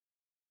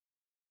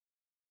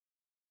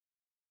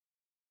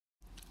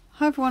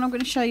Hi everyone, I'm going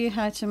to show you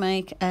how to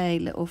make a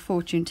little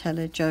fortune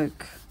teller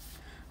joke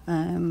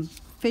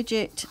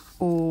fidget,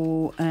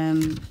 or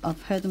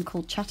I've heard them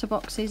called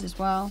chatterboxes as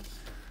well.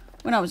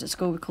 When I was at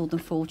school we called them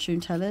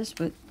fortune tellers,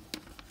 but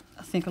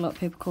I think a lot of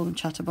people call them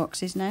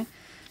chatterboxes now.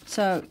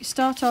 So you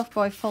start off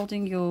by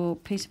folding your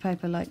piece of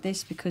paper like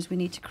this because we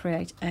need to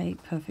create a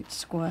perfect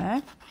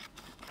square.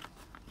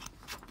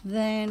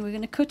 Then we're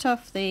going to cut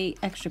off the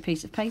extra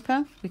piece of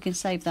paper. We can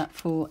save that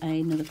for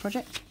another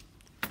project.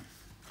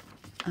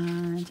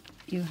 And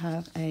you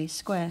have a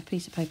square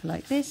piece of paper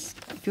like this.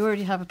 If you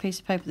already have a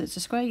piece of paper that's a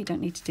square, you don't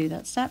need to do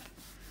that step.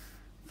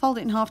 Fold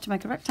it in half to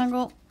make a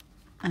rectangle,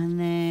 and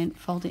then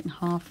fold it in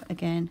half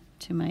again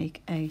to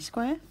make a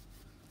square.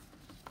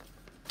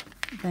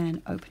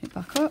 Then open it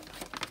back up,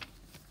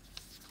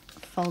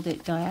 fold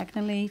it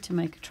diagonally to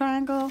make a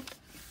triangle,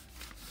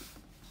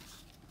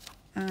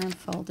 and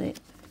fold it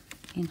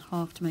in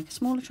half to make a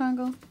smaller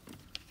triangle,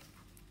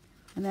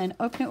 and then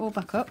open it all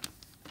back up.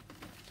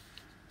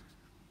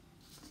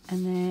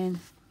 And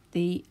then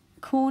the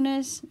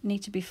corners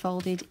need to be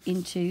folded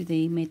into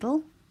the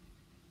middle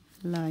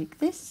like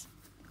this,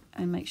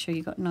 and make sure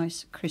you've got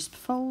nice crisp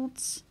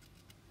folds,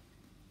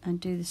 and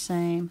do the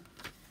same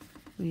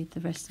with the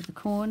rest of the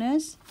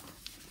corners.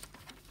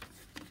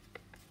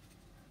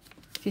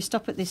 If you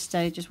stop at this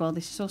stage as well,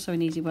 this is also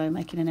an easy way of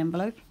making an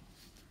envelope.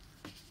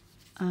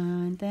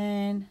 And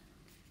then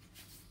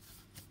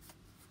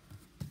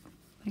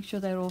make sure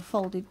they're all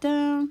folded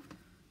down,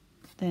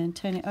 then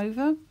turn it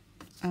over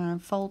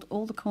and fold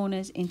all the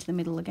corners into the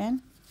middle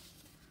again.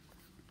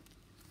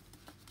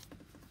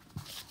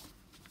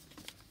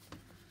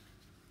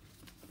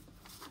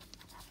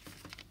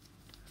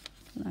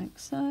 Like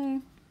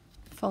so.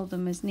 Fold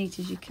them as neat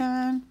as you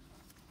can.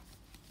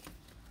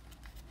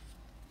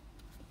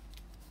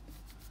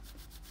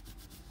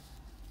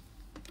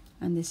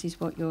 And this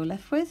is what you're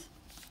left with.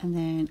 And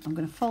then I'm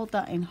going to fold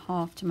that in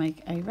half to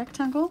make a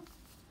rectangle.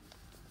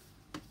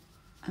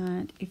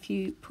 And if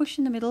you push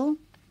in the middle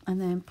and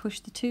then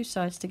push the two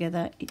sides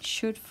together, it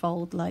should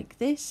fold like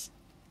this.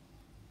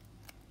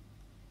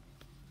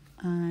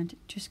 And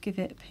just give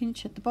it a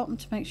pinch at the bottom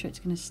to make sure it's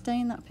going to stay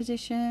in that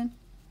position.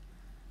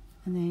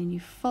 And then you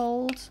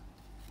fold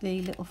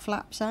the little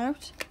flaps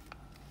out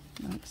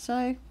like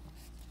so.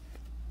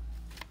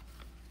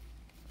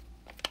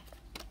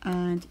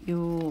 And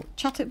your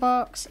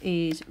chatterbox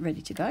is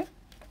ready to go.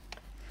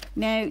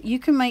 Now you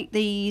can make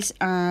these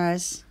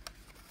as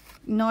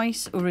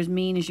nice or as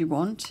mean as you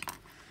want.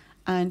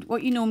 And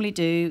what you normally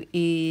do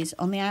is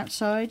on the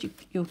outside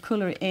you'll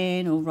colour it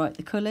in or write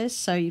the colours.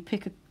 So you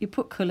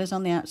put colours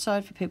on the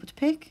outside for people to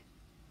pick.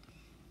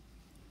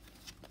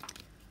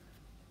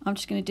 I'm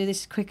just going to do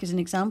this quick as an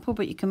example,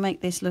 but you can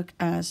make this look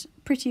as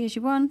pretty as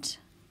you want.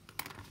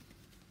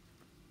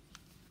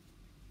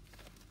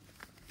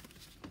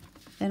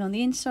 Then on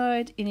the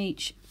inside, in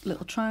each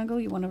little triangle,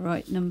 you want to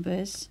write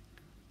numbers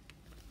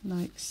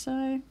like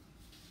so,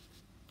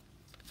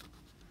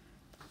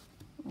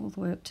 all the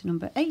way up to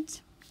number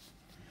 8.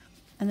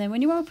 And then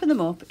when you open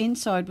them up,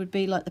 inside would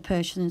be like the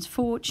person's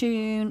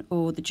fortune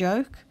or the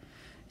joke.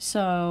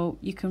 So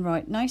you can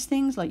write nice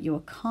things like you're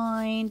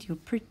kind, you're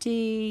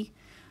pretty,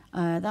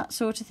 that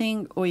sort of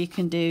thing. Or you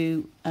can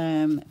do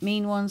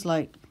mean ones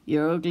like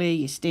you're ugly,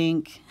 you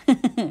stink,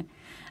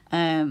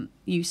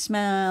 you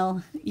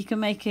smell. You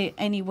can make it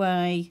any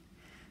way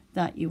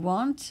that you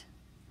want.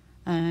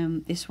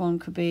 This one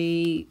could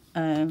be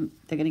they're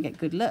going to get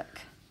good luck.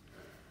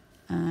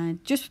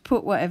 Just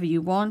put whatever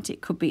you want.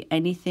 It could be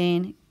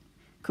anything.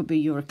 Could be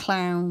you're a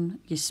clown,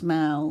 you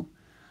smell,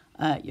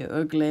 you're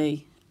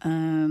ugly,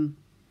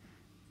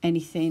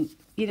 anything.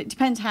 It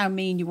depends how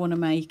mean you want to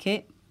make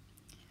it.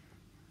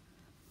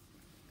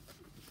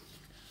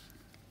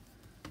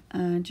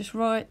 And just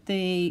write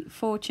the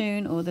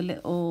fortune or the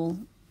little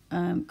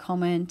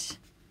comment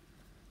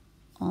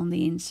on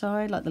the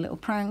inside, like the little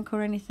prank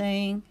or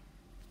anything.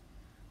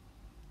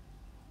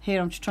 Here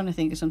I'm just trying to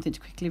think of something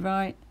to quickly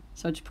write,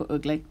 so I just put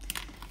ugly.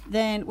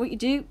 Then what you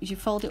do is you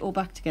fold it all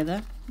back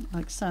together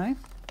like so,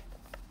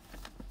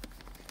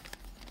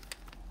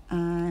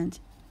 and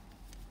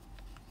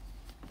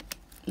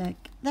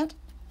like that,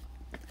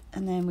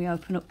 and then we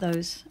open up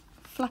those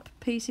flap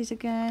pieces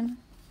again.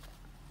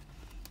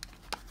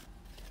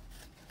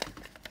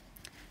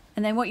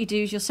 And then what you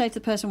do is you'll say to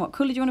the person what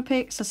colour do you want to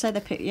pick. So say they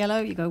pick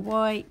yellow, you go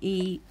Y-E-L-L-O-W.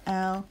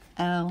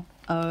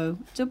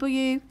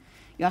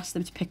 You ask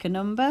them to pick a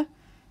number.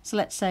 So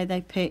let's say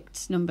they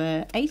picked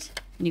number 8,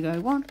 and you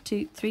go 1,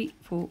 2, 3,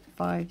 4,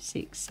 5,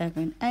 6,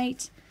 7,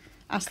 8.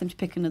 Ask them to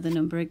pick another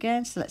number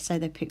again. So let's say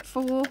they picked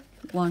 4,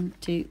 1,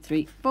 2,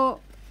 3, 4.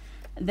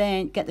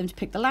 Then get them to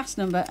pick the last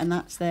number, and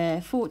that's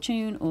their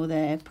fortune or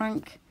their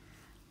prank.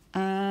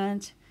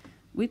 And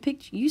we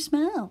picked You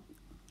Smell.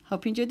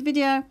 Hope you enjoyed the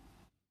video.